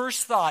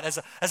first thought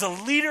as a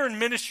leader in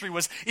ministry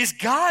was, is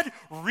God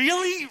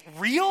really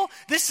real?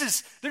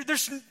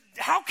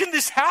 How can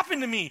this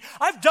happen to me?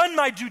 I've done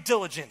my due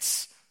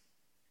diligence.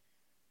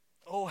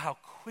 Oh, how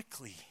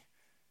quickly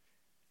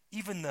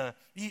even the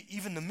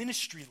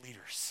ministry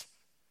leaders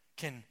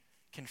can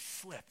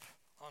flip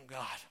on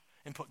God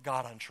and put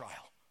God on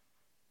trial.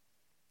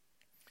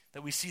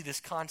 That we see this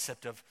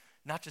concept of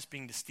not just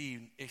being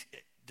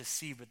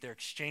deceived, but they're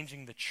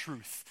exchanging the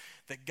truth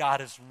that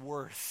God is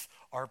worth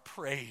our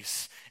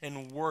praise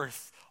and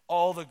worth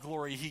all the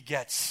glory he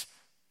gets.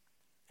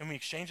 And we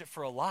exchange it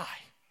for a lie.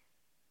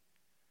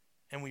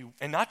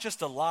 And not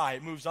just a lie,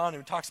 it moves on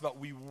and it talks about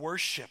we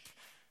worship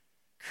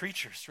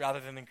creatures rather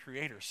than the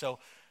creator. So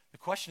the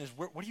question is,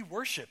 what do you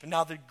worship? And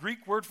now the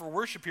Greek word for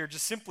worship here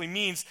just simply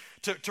means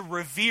to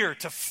revere,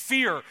 to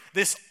fear,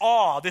 this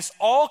awe, this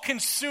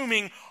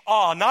all-consuming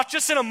awe, not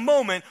just in a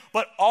moment,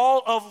 but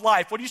all of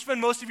life. What do you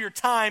spend most of your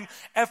time,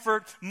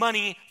 effort,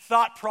 money,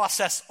 thought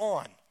process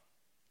on?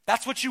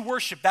 That's what you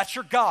worship. That's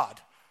your God.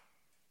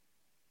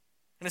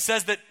 And it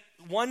says that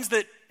ones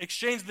that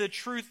exchange the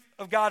truth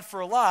of God for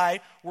a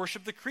lie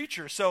worship the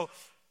creature. So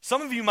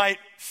some of you might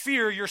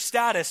fear your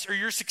status or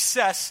your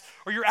success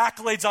or your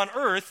accolades on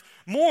earth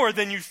more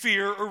than you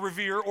fear or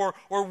revere or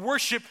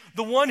worship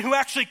the one who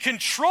actually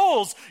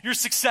controls your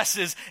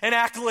successes and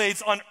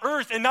accolades on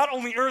earth, and not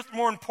only earth,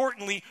 more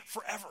importantly,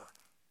 forever.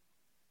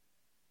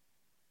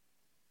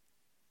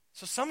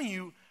 So some of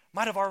you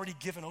might have already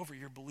given over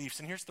your beliefs,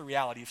 and here's the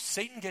reality. If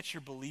Satan gets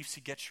your beliefs,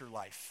 he gets your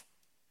life.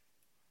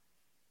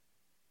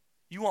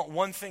 You want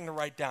one thing to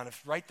write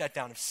that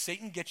down. If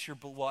Satan gets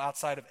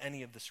outside of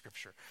any of the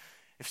scripture,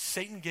 if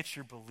Satan gets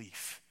your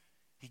belief,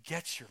 he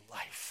gets your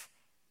life.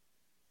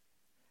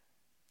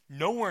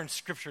 Nowhere in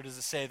Scripture does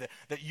it say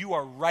that you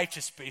are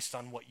righteous based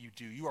on what you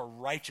do. You are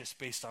righteous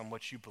based on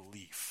what you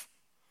believe.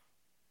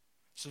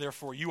 So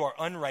therefore, you are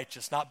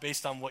unrighteous, not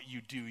based on what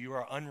you do. You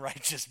are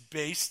unrighteous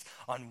based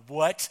on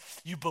what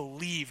you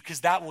believe, because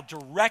that will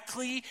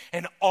directly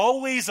and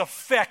always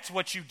affect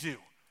what you do.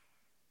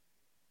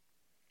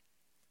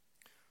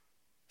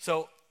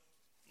 So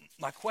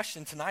my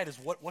question tonight is,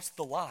 what's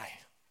the lie?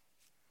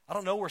 I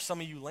don't know where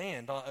some of you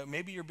land.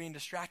 Maybe you're being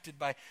distracted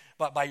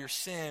by your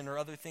sin or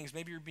other things.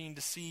 Maybe you're being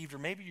deceived, or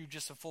maybe you're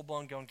just a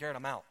full-blown going, Garrett,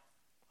 I'm out.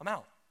 I'm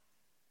out.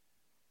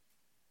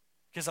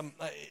 Because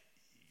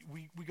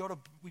we go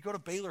to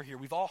Baylor here.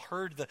 We've all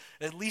heard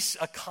at least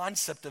a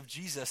concept of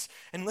Jesus.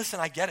 And listen,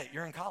 I get it.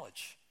 You're in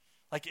college.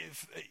 Like,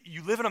 if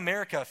you live in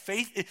America,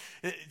 faith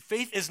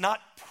is not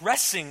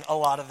pressing a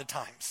lot of the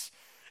times.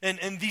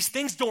 And these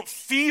things don't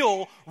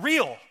feel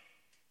real.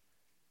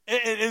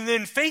 And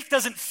then faith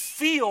doesn't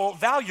feel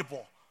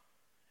valuable.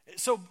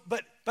 So,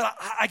 but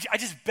I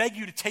just beg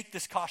you to take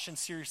this caution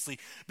seriously,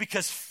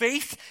 because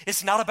faith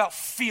is not about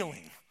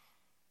feeling.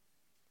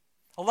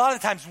 A lot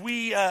of the times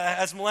we,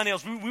 as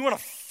millennials, we want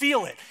to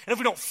feel it. And if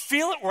we don't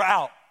feel it, we're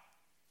out.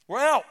 We're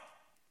out.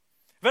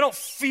 If I don't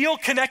feel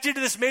connected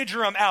to this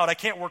major, I'm out. I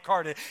can't work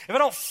hard at it. If I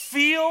don't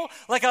feel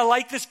like I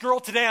like this girl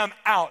today, I'm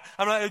out.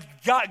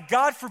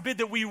 God forbid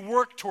that we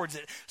work towards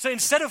it. So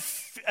instead of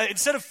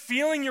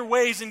feeling your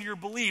ways into your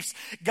beliefs,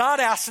 God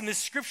asks in this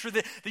scripture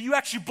that you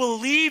actually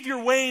believe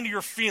your way into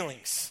your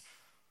feelings.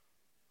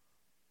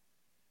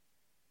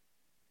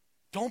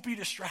 Don't be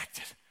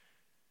distracted.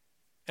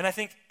 And I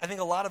think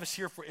a lot of us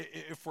here,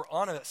 if we're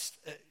honest,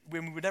 we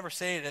would never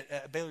say it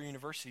at Baylor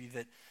University,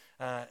 that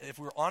if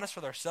we're honest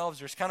with ourselves,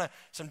 there's kind of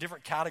some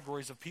different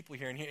categories of people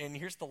here. And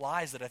here's the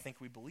lies that I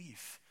think we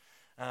believe.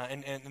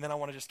 And then I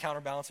want to just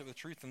counterbalance it with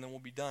truth, and then we'll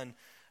be done.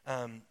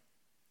 I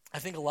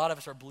think a lot of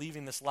us are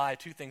believing this lie.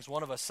 Two things.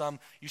 One of us,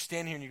 you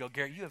stand here and you go,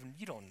 Garrett,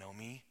 you don't know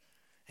me.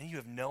 And you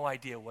have no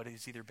idea what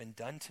has either been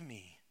done to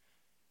me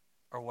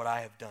or what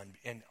I have done.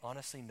 And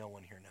honestly, no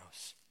one here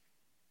knows.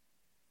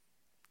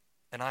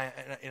 And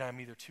I'm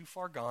either too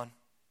far gone,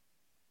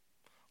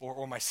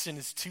 or my sin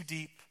is too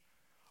deep,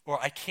 or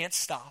I can't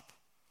stop,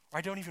 or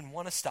I don't even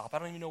want to stop. I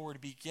don't even know where to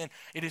begin.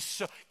 It is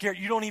so, Garrett,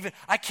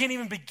 I can't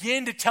even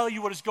begin to tell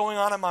you what is going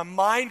on in my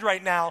mind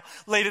right now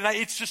late at night.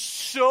 It's just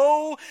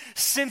so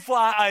sinful.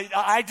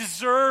 I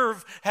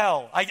deserve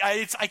hell.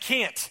 I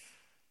can't.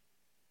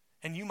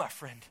 And you, my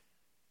friend,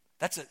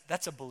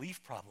 that's a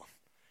belief problem.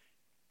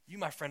 You,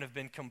 my friend, have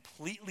been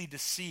completely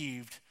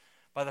deceived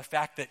by the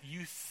fact that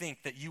you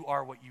think that you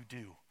are what you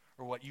do,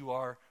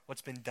 or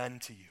what's been done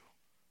to you.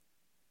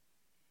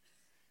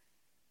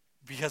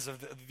 Because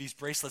of these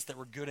bracelets that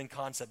were good in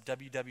concept,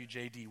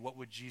 WWJD, what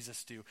would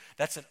Jesus do?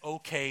 That's an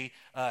okay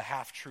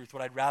half-truth.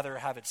 What I'd rather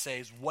have it say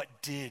is, what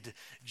did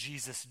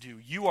Jesus do?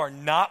 You are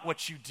not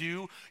what you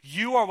do.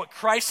 You are what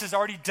Christ has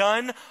already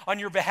done on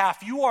your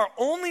behalf. You are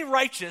only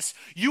righteous.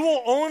 You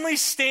will only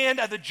stand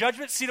at the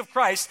judgment seat of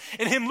Christ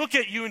and him look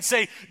at you and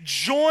say,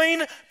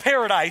 join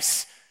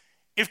paradise,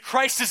 if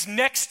Christ is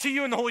next to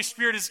you and the Holy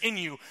Spirit is in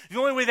you. The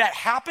only way that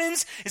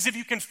happens is if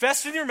you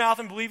confess with your mouth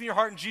and believe in your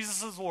heart in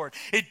Jesus as Lord.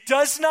 It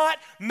does not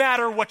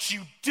matter what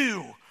you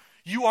do.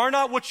 You are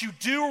not what you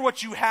do or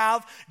what you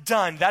have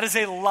done. That is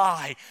a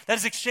lie. That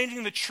is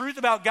exchanging the truth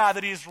about God,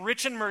 that he is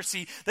rich in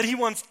mercy, that he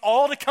wants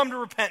all to come to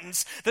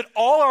repentance, that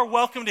all are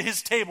welcome to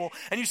his table.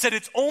 And you said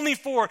it's only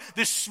for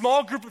this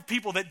small group of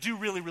people that do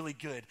really, really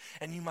good.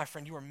 And you, my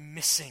friend, you are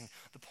missing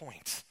the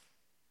point.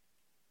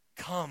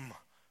 Come,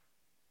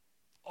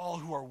 all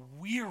who are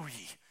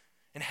weary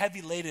and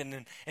heavy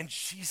laden, and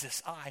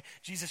Jesus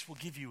will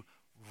give you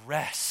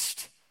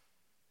rest.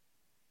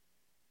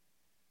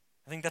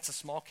 I think that's a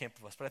small camp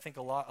of us, but I think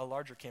a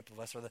larger camp of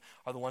us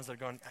are the ones that are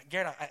going,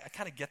 Garrett, I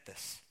kind of get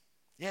this.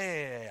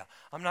 Yeah.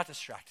 I'm not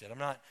distracted. I'm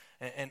not,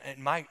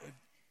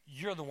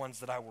 you're the ones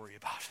that I worry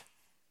about.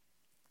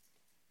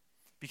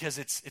 Because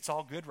it's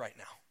all good right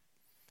now.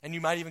 And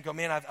you might even go,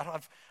 man,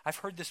 I've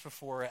heard this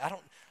before.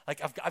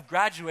 I've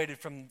graduated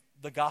from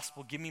the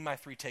gospel. Give me my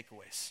 3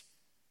 takeaways.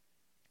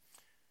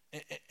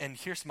 And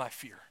here's my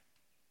fear,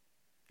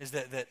 is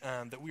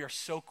that we are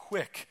so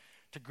quick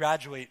to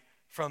graduate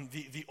from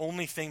the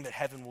only thing that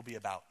heaven will be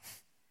about.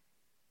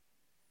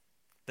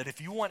 That if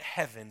you want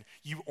heaven,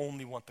 you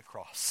only want the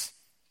cross.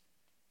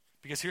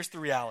 Because here's the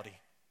reality,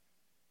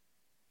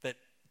 that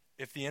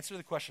if the answer to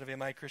the question of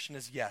am I a Christian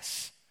is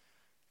yes,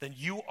 then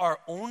you are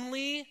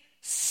only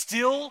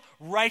still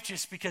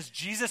righteous because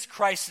Jesus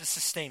Christ is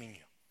sustaining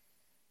you.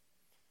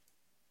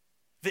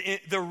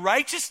 The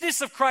righteousness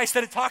of Christ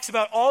that it talks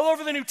about all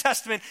over the New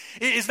Testament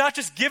is not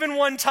just given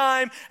one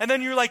time and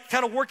then you're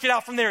kind of work it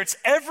out from there. It's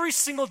every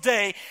single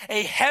day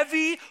a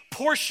heavy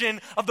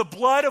portion of the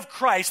blood of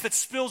Christ that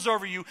spills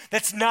over you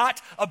that's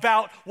not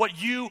about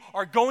what you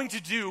are going to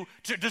do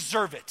to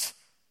deserve it.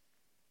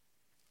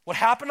 What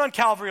happened on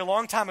Calvary a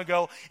long time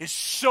ago is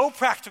so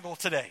practical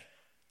today.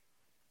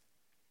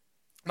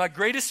 My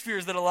greatest fear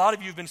is that a lot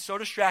of you have been so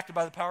distracted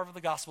by the power of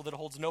the gospel that it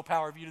holds no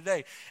power of you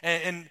today.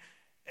 And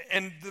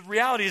And the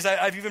reality is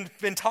I've even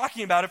been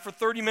talking about it for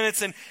 30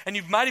 minutes, and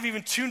you might have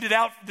even tuned it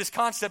out, this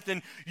concept,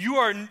 and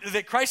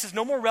that Christ is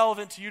no more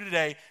relevant to you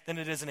today than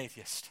it is an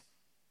atheist.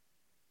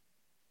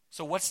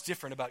 So what's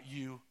different about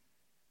you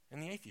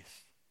and the atheist?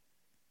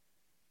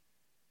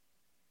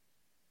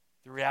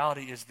 The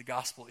reality is the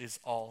gospel is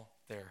all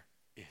there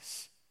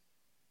is.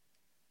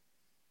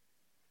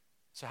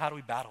 So how do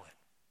we battle it?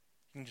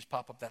 You can just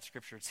pop up that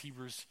scripture. It's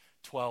Hebrews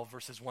 12,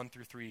 verses 1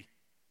 through 3.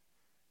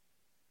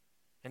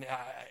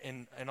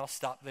 And I'll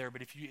stop there,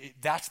 but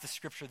that's the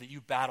scripture that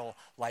you battle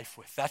life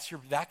with.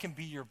 That can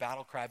be your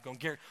battle cry of going,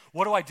 Garrett,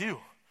 what do I do?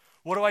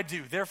 What do I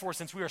do? Therefore,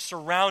 since we are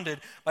surrounded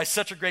by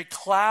such a great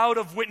cloud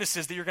of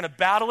witnesses that you're going to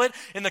battle it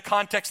in the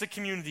context of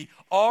community,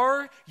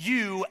 are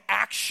you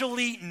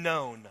actually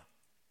known?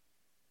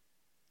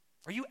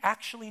 Are you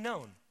actually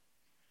known?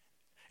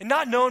 And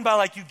not known by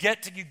like you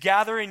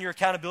gather in your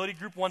accountability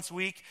group once a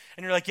week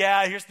and you're like,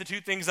 yeah, here's the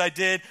 2 things I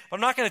did. But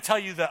I'm not going to tell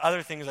you the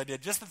other things I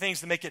did. Just the things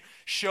to make it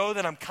show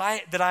that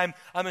I'm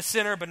a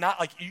sinner, but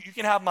not like you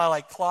can have my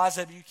like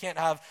closet, but you can't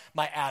have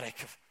my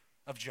attic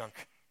of junk.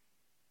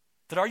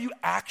 That are you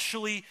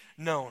actually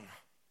known?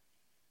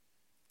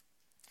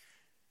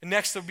 And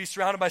next, they'll be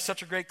surrounded by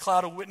such a great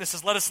cloud of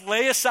witnesses. Let us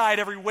lay aside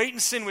every weight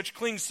and sin which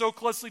clings so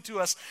closely to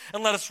us,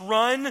 and let us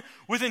run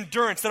with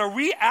endurance. That are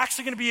we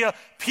actually going to be a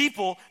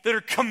people that are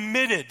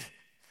committed?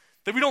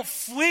 That we don't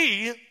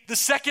flee the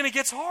second it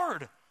gets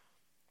hard?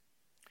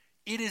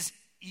 It is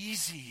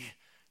easy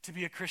to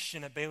be a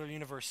Christian at Baylor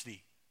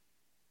University.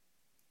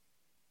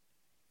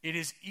 It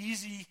is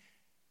easy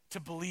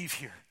to believe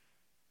here.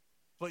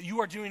 What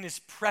you are doing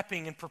is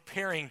prepping and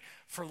preparing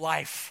for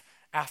life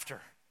after.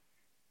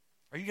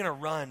 Are you going to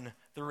run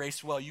the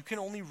race well? You can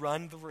only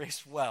run the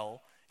race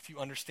well if you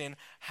understand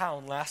how.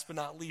 And last but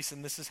not least,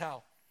 and this is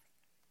how.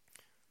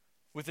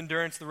 With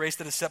endurance, the race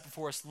that is set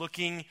before us,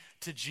 looking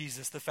to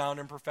Jesus, the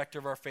founder and perfecter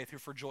of our faith, who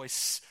for joy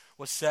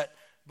was set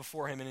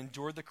before him and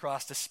endured the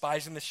cross,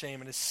 despising the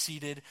shame, and is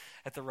seated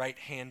at the right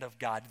hand of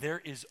God.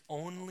 There is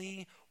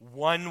only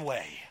one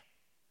way.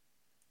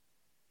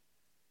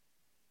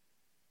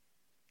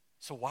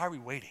 So why are we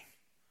waiting?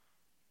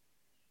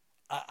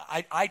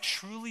 I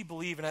truly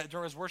believe, and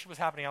as worship was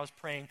happening, I was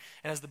praying,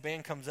 and as the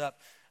band comes up,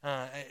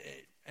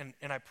 and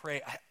I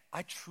pray,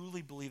 I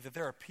truly believe that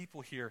there are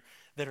people here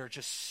that are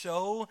just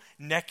so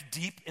neck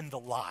deep in the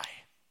lie.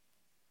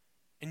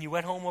 And you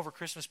went home over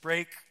Christmas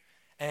break,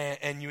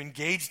 and you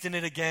engaged in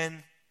it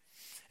again,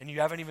 and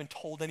you haven't even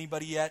told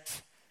anybody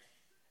yet,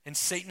 and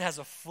Satan has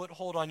a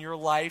foothold on your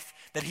life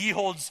that he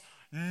holds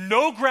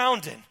no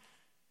ground in.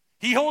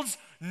 He holds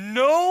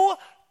no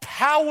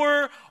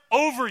power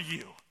over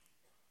you.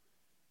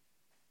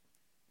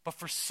 But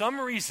for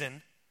some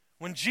reason,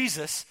 when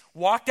Jesus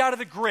walked out of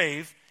the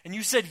grave and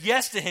you said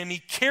yes to him, he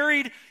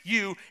carried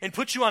you and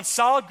put you on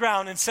solid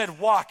ground and said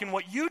walk. And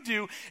what you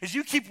do is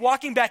you keep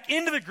walking back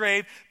into the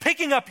grave,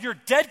 picking up your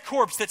dead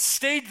corpse that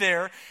stayed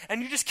there,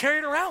 and you just carry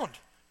it around.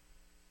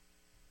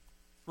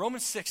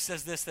 Romans 6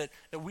 says this, that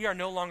we are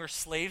no longer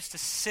slaves to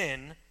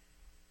sin,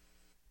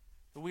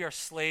 but we are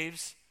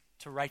slaves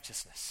to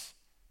righteousness.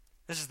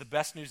 This is the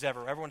best news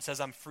ever. Everyone says,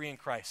 I'm free in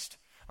Christ.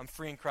 I'm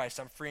free in Christ.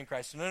 I'm free in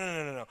Christ.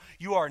 No.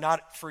 You are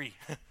not free.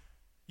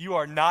 You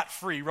are not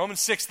free. Romans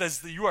 6 says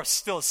that you are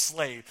still a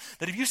slave.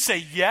 That if you say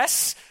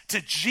yes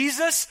to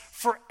Jesus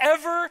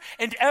forever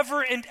and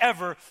ever and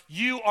ever,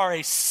 you are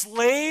a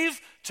slave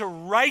to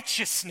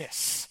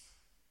righteousness.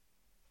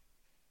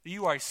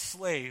 You are a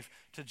slave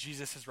to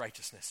Jesus'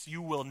 righteousness.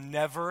 You will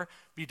never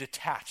be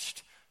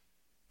detached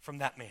from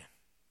that man.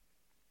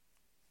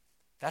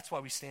 That's why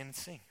we stand and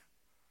sing.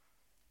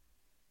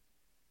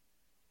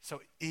 So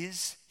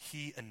is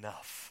he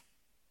enough?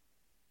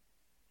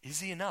 Is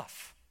he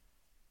enough?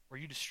 Or are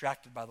you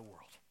distracted by the world?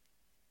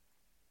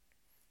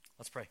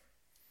 Let's pray.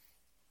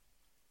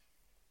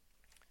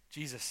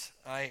 Jesus,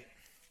 I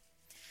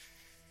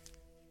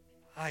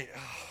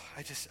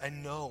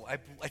know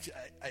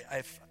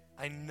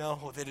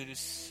that it is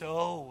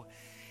so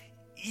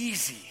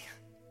easy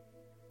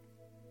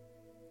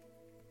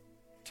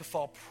to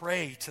fall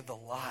prey to the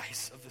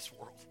lies of this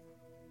world.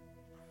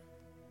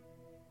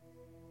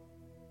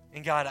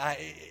 And God,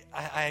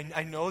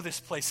 I know this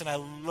place, and I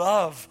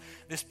love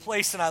this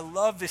place, and I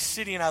love this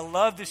city, and I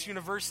love this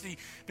university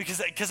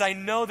because I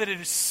know that it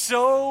is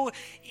so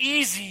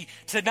easy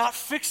to not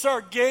fix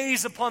our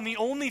gaze upon the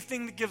only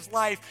thing that gives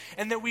life,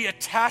 and that we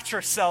attach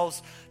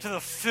ourselves to the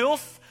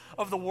filth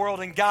of the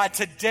world. And God,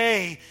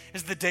 today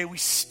is the day we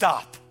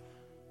stop.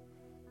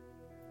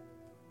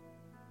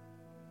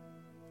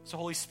 So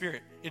Holy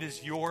Spirit, it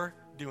is your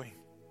doing.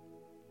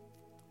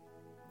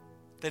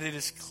 That it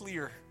is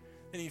clear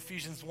in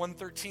Ephesians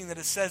 1:13 that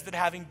it says that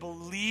having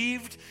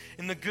believed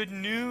in the good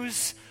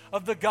news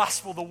of the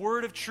gospel, the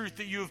word of truth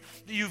that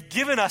you've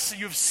given us, that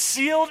you've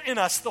sealed in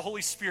us the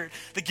Holy Spirit,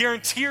 the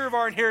guarantor of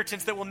our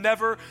inheritance that will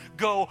never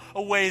go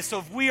away. So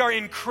if we are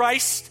in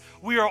Christ,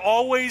 we are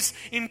always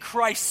in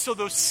Christ. So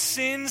those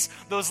sins,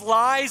 those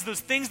lies, those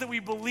things that we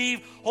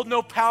believe hold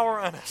no power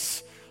on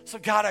us. So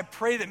God, I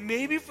pray that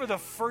maybe for the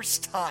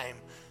first time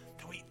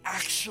that we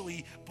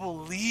actually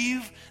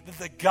believe that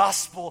the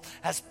gospel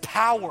has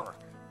power.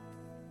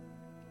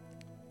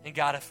 And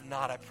God, if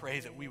not, I pray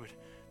that we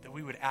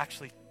would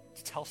actually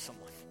tell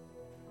someone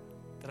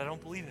that I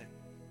don't believe it.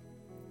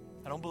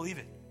 I don't believe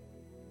it.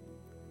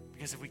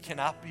 Because if we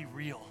cannot be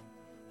real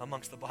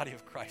amongst the body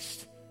of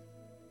Christ,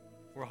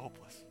 we're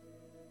hopeless.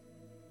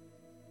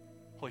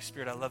 Holy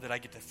Spirit, I love that I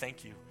get to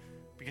thank you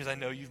because I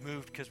know you've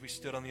moved because we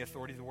stood on the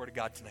authority of the Word of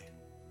God tonight.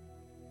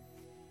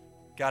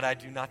 God, I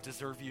do not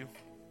deserve you.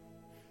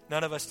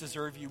 None of us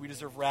deserve you. We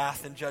deserve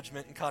wrath and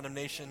judgment and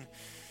condemnation.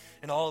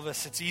 And all of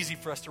us, it's easy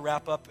for us to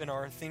wrap up in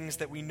our things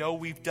that we know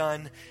we've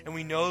done and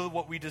we know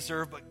what we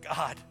deserve.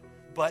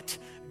 But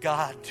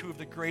God, two of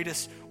the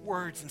greatest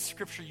words in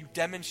Scripture, you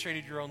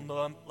demonstrated your own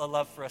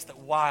love for us, that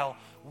while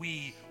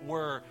we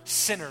were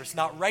sinners,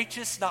 not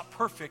righteous, not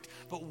perfect,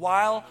 but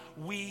while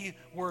we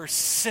were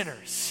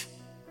sinners,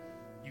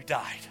 you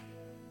died.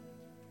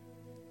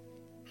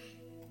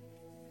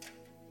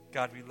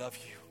 God, we love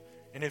you.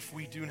 And if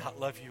we do not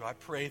love you, I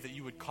pray that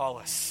you would call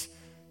us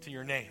to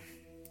your name.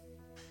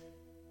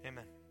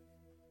 Amen.